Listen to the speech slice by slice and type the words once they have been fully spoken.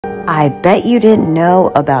I bet you didn't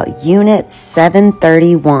know about Unit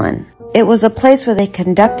 731. It was a place where they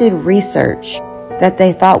conducted research that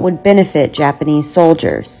they thought would benefit Japanese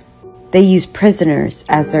soldiers. They used prisoners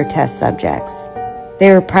as their test subjects.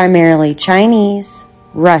 They were primarily Chinese,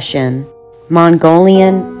 Russian,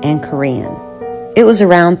 Mongolian, and Korean. It was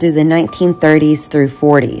around through the 1930s through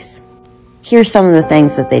 40s. Here's some of the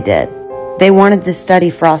things that they did. They wanted to study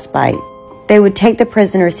frostbite. They would take the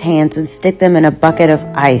prisoners' hands and stick them in a bucket of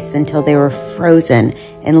ice until they were frozen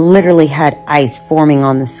and literally had ice forming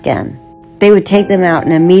on the skin. They would take them out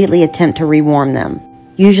and immediately attempt to rewarm them,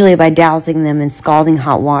 usually by dousing them in scalding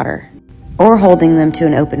hot water or holding them to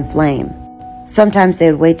an open flame. Sometimes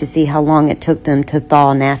they would wait to see how long it took them to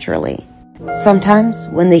thaw naturally. Sometimes,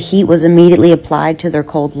 when the heat was immediately applied to their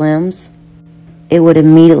cold limbs, it would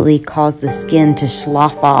immediately cause the skin to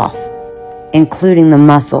slough off, including the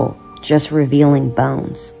muscle, just revealing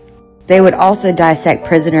bones. They would also dissect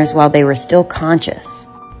prisoners while they were still conscious.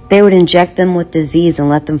 They would inject them with disease and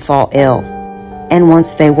let them fall ill. And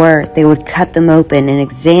once they would cut them open and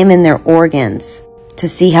examine their organs to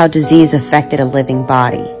see how disease affected a living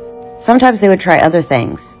body. Sometimes they would try other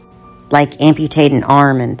things, like amputate an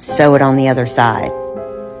arm and sew it on the other side.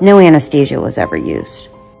 No anesthesia was ever used.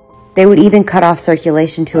 They would even cut off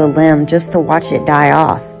circulation to a limb just to watch it die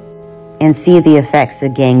off and see the effects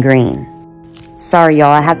of gangrene. Sorry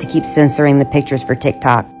y'all, I have to keep censoring the pictures for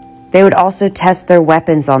TikTok. They would also test their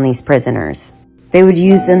weapons on these prisoners. They would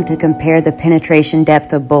use them to compare the penetration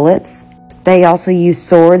depth of bullets. They also used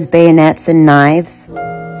swords, bayonets, and knives.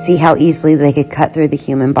 See how easily they could cut through the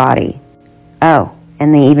human body. Oh,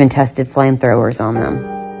 and they even tested flamethrowers on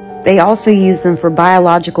them. They also used them for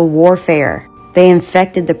biological warfare. They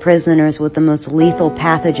infected the prisoners with the most lethal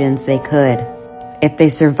pathogens they could. If they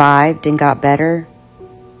survived and got better,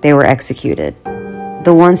 they were executed.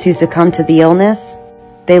 The ones who succumbed to the illness,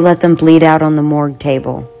 they let them bleed out on the morgue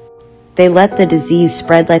table. They let the disease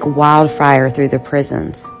spread like wildfire through the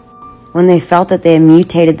prisons. When they felt that they had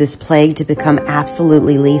mutated this plague to become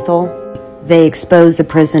absolutely lethal, they exposed the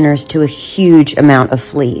prisoners to a huge amount of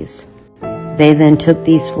fleas. They then took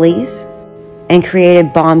these fleas and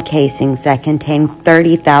created bomb casings that contained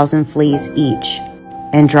 30,000 fleas each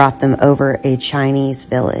and dropped them over a Chinese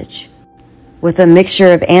village. With a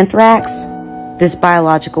mixture of anthrax, this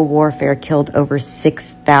biological warfare killed over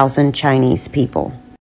 6,000 Chinese people.